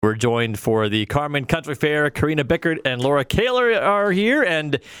We're joined for the Carmen Country Fair. Karina Bueckert and Laura Kehler are here.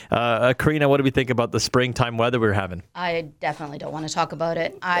 And Karina, what do we think about the springtime weather we're having? I definitely don't want to talk about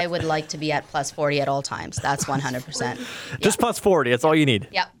it. I would like to be at plus 40 at all times. That's 100%. Just plus 40. That's all you need.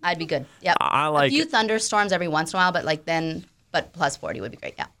 Yep, I'd be good. Yep. I like a few thunderstorms every once in a while, but plus 40 would be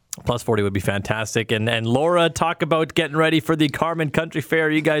great. Yeah. Plus 40 would be fantastic. And Laura, talk about getting ready for the Carmen Country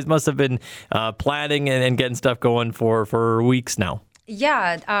Fair. You guys must have been planning and getting stuff going for weeks now.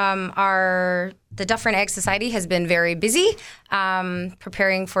 Yeah, the Dufferin Ag Society has been very busy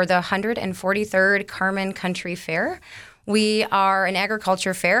preparing for the 143rd Carmen Country Fair. We are an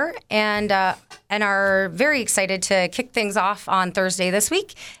agriculture fair and are very excited to kick things off on Thursday this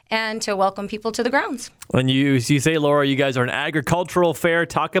week and to welcome people to the grounds. When you say, Laura, you guys are an agricultural fair,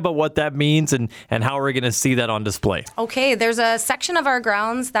 talk about what that means and how we're going to see that on display. Okay, there's a section of our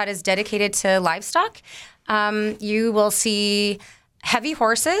grounds that is dedicated to livestock. You will see heavy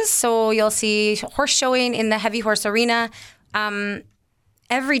horses, so you'll see horse showing in the heavy horse arena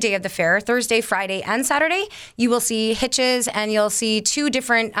every day of the fair, Thursday, Friday, and Saturday. You will see hitches, and you'll see two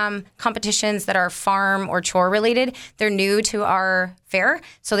different competitions that are farm or chore related. They're new to our fair,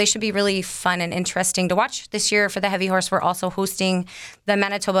 so they should be really fun and interesting to watch. This year for the heavy horse, we're also hosting the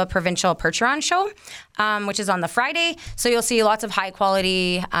Manitoba Provincial Percheron Show, which is on the Friday. So you'll see lots of high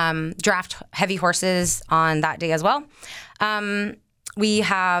quality draft heavy horses on that day as well. We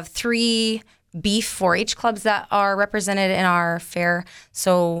have 3 beef 4-H clubs that are represented in our fair.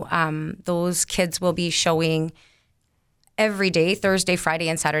 So those kids will be showing every day, Thursday, Friday,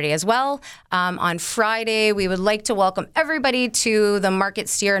 and Saturday as well. On Friday, we would like to welcome everybody to the Market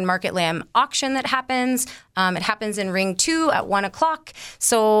Steer and Market Lamb auction that happens. It happens in Ring 2 at 1 o'clock.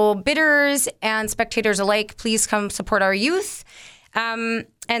 So bidders and spectators alike, please come support our youth. And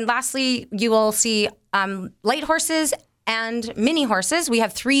lastly, you will see light horses and mini horses. We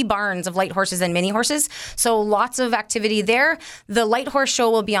have 3 barns of light horses and mini horses, so lots of activity there. The light horse show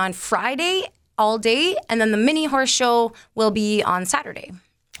will be on Friday all day, and then the mini horse show will be on Saturday.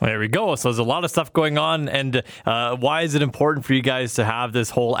 There we go. So there's a lot of stuff going on, and why is it important for you guys to have this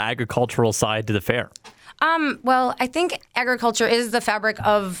whole agricultural side to the fair? Well, I think agriculture is the fabric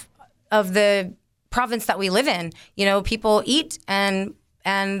of the province that we live in. You know, people eat, and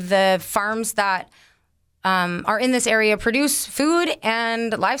the farms that are in this area produce food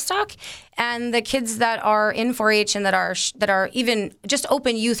and livestock, and the kids that are in 4-H and that are even just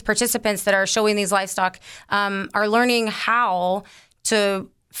open youth participants that are showing these livestock are learning how to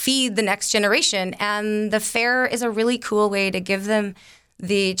feed the next generation. And the fair is a really cool way to give them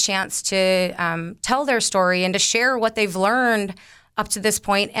the chance to tell their story and to share what they've learned up to this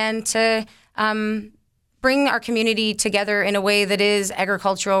point, and to bring our community together in a way that is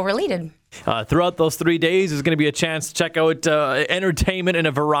agricultural related. Throughout those 3 days, there's going to be a chance to check out entertainment in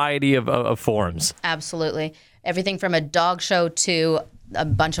a variety of forms. Absolutely. Everything from a dog show to a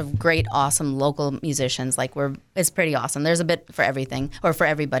bunch of great, awesome local musicians. It's pretty awesome. There's a bit for everything, or for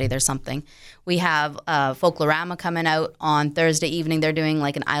everybody. There's something. We have Folklorama coming out on Thursday evening. They're doing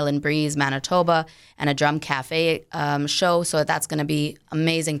like an Island Breeze, Manitoba, and a drum cafe show. So that's going to be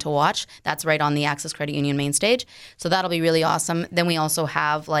amazing to watch. That's right on the Access Credit Union main stage. So that'll be really awesome. Then we also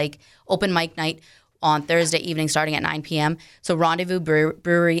have like open mic night on Thursday evening starting at 9 p.m. So Rendezvous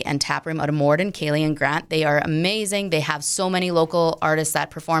Brewery and Taproom out of Morden, Kaylee and Grant, they are amazing. They have so many local artists that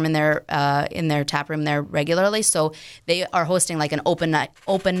perform in their taproom there regularly. So they are hosting like an open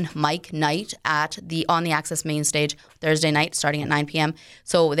mic night on the Access main stage Thursday night starting at 9 p.m.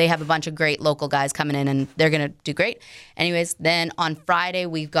 So they have a bunch of great local guys coming in, and they're going to do great. Anyways, then on Friday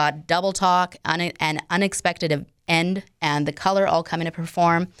we've got Double Talk and Unexpected End and The Color all coming to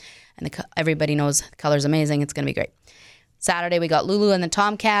perform. And everybody knows The Color's amazing. It's going to be great. Saturday, we got Lulu and the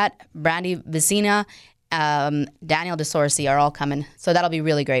Tomcat, Brandy Vicina, Daniel DeSorsi are all coming. So that'll be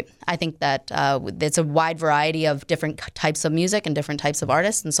really great. I think that it's a wide variety of different types of music and different types of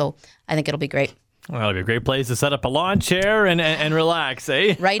artists. And so I think it'll be great. Well, it'll be a great place to set up a lawn chair and relax,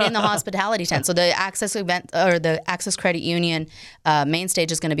 eh? Right in the hospitality tent. So the Access event, or the Access Credit Union main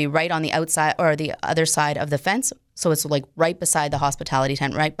stage is going to be right on the outside or the other side of the fence. So it's like right beside the hospitality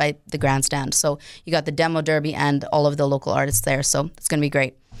tent, right by the grandstand. So you got the demo derby and all of the local artists there. So it's going to be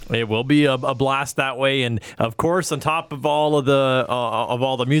great. It will be a blast that way, and of course, on top of all of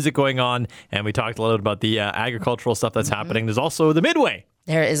the music going on, and we talked a little bit about the agricultural stuff that's happening. There's also the Midway.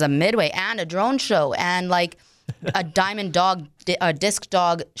 There is a Midway and a drone show and like a diamond dog, a disc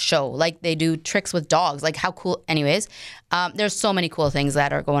dog show. Like they do tricks with dogs. Like how cool. Anyways, there's so many cool things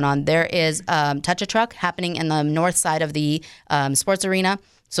that are going on. There is Touch a Truck happening in the north side of the sports arena.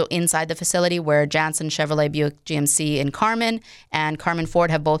 So inside the facility where Janssen, Chevrolet, Buick, GMC, and Carmen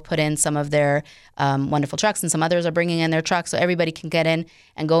Ford have both put in some of their wonderful trucks, and some others are bringing in their trucks, so everybody can get in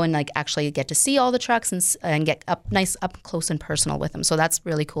and go and like actually get to see all the trucks and get up close and personal with them. So that's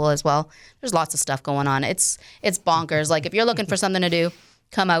really cool as well. There's lots of stuff going on. It's bonkers. Like if you're looking for something to do,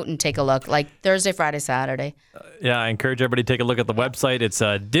 come out and take a look, like Thursday, Friday, Saturday. Yeah, I encourage everybody to take a look at the website. It's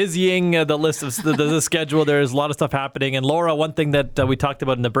dizzying, the list of the schedule. There's a lot of stuff happening. And Laura, one thing that we talked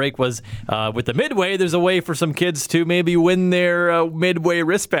about in the break was with the Midway, there's a way for some kids to maybe win their Midway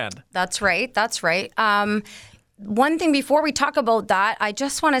wristband. That's right. One thing before we talk about that, I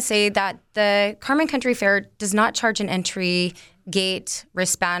just want to say that the Carmen Country Fair does not charge an entry gate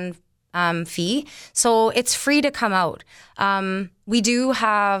wristband fee. So it's free to come out. We do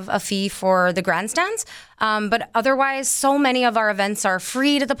have a fee for the grandstands, but otherwise, so many of our events are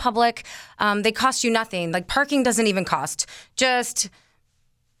free to the public. They cost you nothing. Like parking doesn't even cost. Just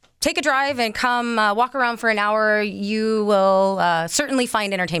take a drive and come walk around for an hour. You will certainly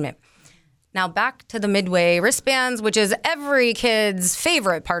find entertainment. Now back to the Midway wristbands, which is every kid's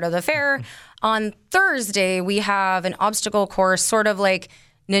favorite part of the fair. On Thursday, we have an obstacle course, sort of like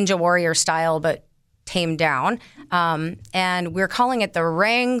Ninja Warrior style, but tamed down. And we're calling it the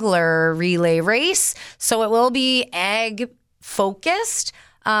Wrangler Relay Race. So it will be ag focused.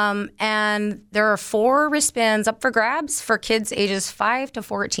 And there are 4 wristbands up for grabs for kids ages 5 to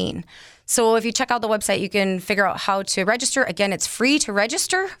 14. So if you check out the website, you can figure out how to register. Again, it's free to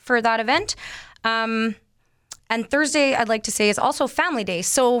register for that event. And Thursday, I'd like to say, is also Family Day.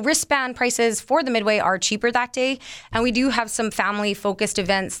 So wristband prices for the Midway are cheaper that day. And we do have some family-focused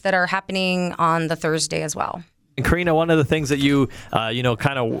events that are happening on the Thursday as well. And Karina, one of the things that you,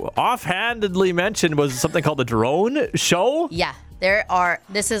 kind of offhandedly mentioned was something called the drone show. Yeah,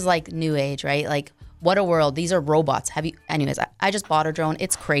 this is like new age, right? Like, what a world. These are robots. Anyways, I just bought a drone.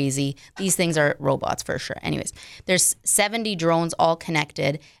 It's crazy. These things are robots for sure. Anyways, there's 70 drones all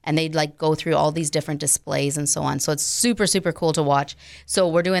connected, and they like go through all these different displays and so on. So it's super, super cool to watch. So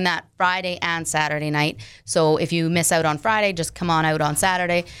we're doing that Friday and Saturday night. So if you miss out on Friday, just come on out on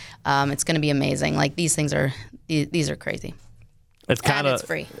Saturday. It's going to be amazing. Like these are crazy. It's kind of it's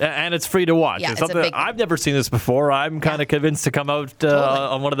free. And it's free to watch. Yeah, it's something I've never seen this before. I'm kind of convinced to come out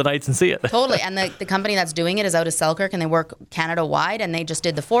on one of the nights and see it. Totally. And the company that's doing it is out of Selkirk, and they work Canada wide, and they just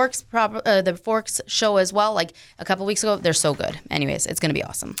did the Forks show as well, like a couple weeks ago. They're so good. Anyways, it's going to be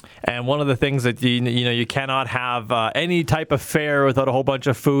awesome. And one of the things that you cannot have any type of fair without a whole bunch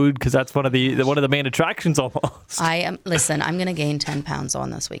of food, because that's one of the main attractions almost. I'm going to gain 10 pounds on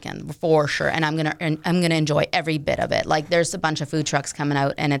this weekend for sure, and I'm going to enjoy every bit of it. Like there's a bunch of food trucks coming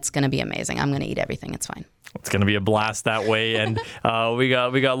out, and it's going to be amazing. I'm going to eat everything. It's fine. It's going to be a blast that way. And we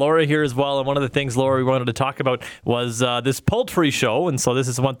got Laura here as well. And one of the things, Laura, we wanted to talk about was this poultry show. And so this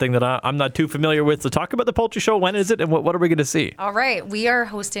is one thing that I'm not too familiar with. So talk about the poultry show. When is it, and what are we going to see? All right. We are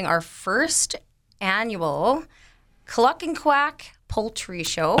hosting our first annual Cluck and Quack Poultry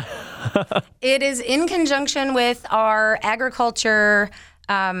Show. It is in conjunction with our agriculture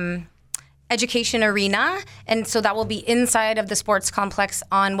education arena, and so that will be inside of the sports complex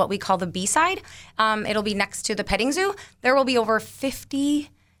on what we call the B side. It'll be next to the petting zoo. There will be over 50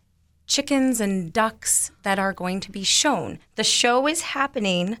 chickens and ducks that are going to be shown. The show is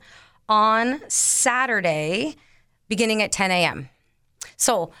happening on Saturday, beginning at 10 a.m.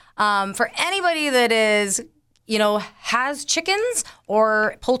 So for anybody that is, has chickens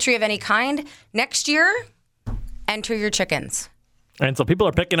or poultry of any kind, next year, enter your chickens. And so people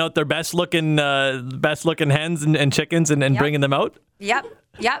are picking out their best looking hens and chickens and bringing them out? Yep.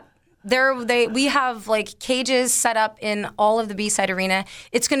 We have like cages set up in all of the B-side arena.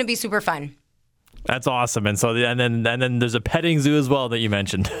 It's going to be super fun. That's awesome. And so and then there's a petting zoo as well that you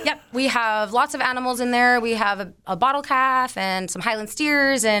mentioned. Yep. We have lots of animals in there. We have a bottle calf and some Highland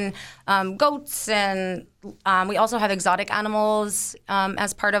steers and goats, and we also have exotic animals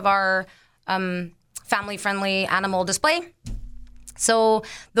as part of our family-friendly animal display. So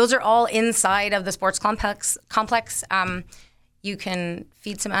those are all inside of the sports complex. You can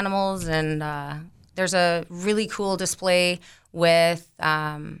feed some animals, and there's a really cool display with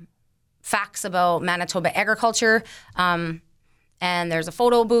facts about Manitoba agriculture. And there's a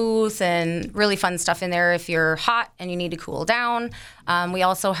photo booth and really fun stuff in there if you're hot and you need to cool down. We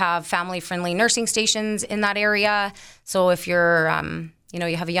also have family-friendly nursing stations in that area. So if you're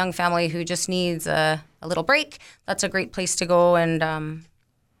you have a young family who just needs a little break, that's a great place to go and,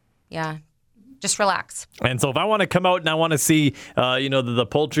 just relax. And so if I want to come out and I want to see, the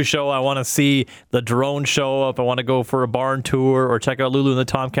poultry show, I want to see the drone show, if I want to go for a barn tour or check out Lulu and the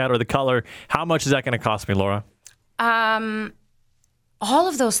Tomcat or the Color, how much is that going to cost me, Laura? All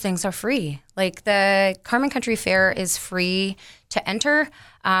of those things are free. Like the Carmen Country Fair is free to enter.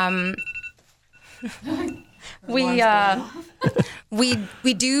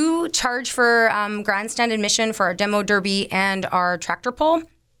 We do charge for grandstand admission for our demo derby and our tractor pull.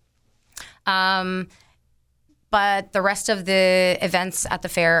 But the rest of the events at the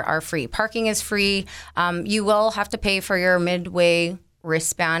fair are free. Parking is free. You will have to pay for your midway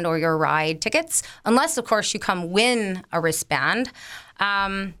wristband or your ride tickets, unless, of course, you come win a wristband.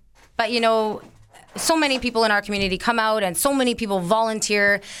 But, so many people in our community come out and so many people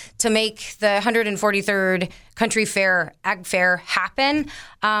volunteer to make the 143rd Country Fair, Ag Fair happen.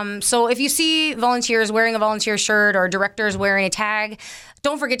 So if you see volunteers wearing a volunteer shirt or directors wearing a tag,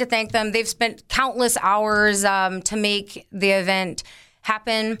 don't forget to thank them. They've spent countless hours to make the event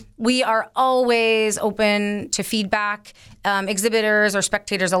happen. We are always open to feedback, exhibitors or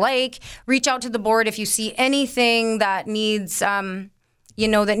spectators alike. Reach out to the board if you see anything that needs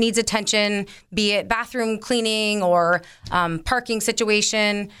that needs attention, be it bathroom cleaning or parking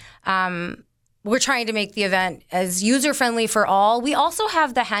situation. We're trying to make the event as user-friendly for all. We also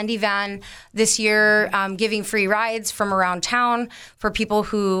have the handy van this year giving free rides from around town for people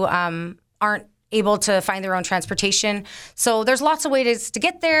who aren't able to find their own transportation. So there's lots of ways to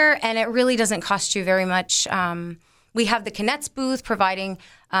get there, and it really doesn't cost you very much. We have the Kinetz booth providing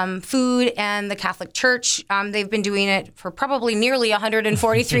food, and the Catholic Church. They've been doing it for probably nearly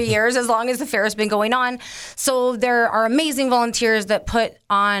 143 years, as long as the fair has been going on. So there are amazing volunteers that put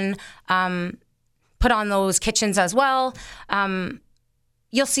on those kitchens as well.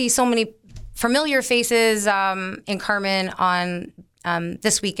 You'll see so many familiar faces in Carmen on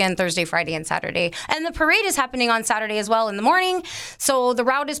this weekend, Thursday, Friday, and Saturday. And the parade is happening on Saturday as well in the morning. So the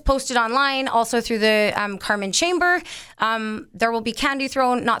route is posted online, also through the Carmen Chamber. There will be candy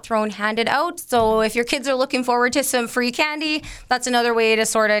handed out. So if your kids are looking forward to some free candy, that's another way to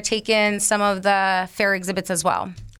sort of take in some of the fair exhibits as well.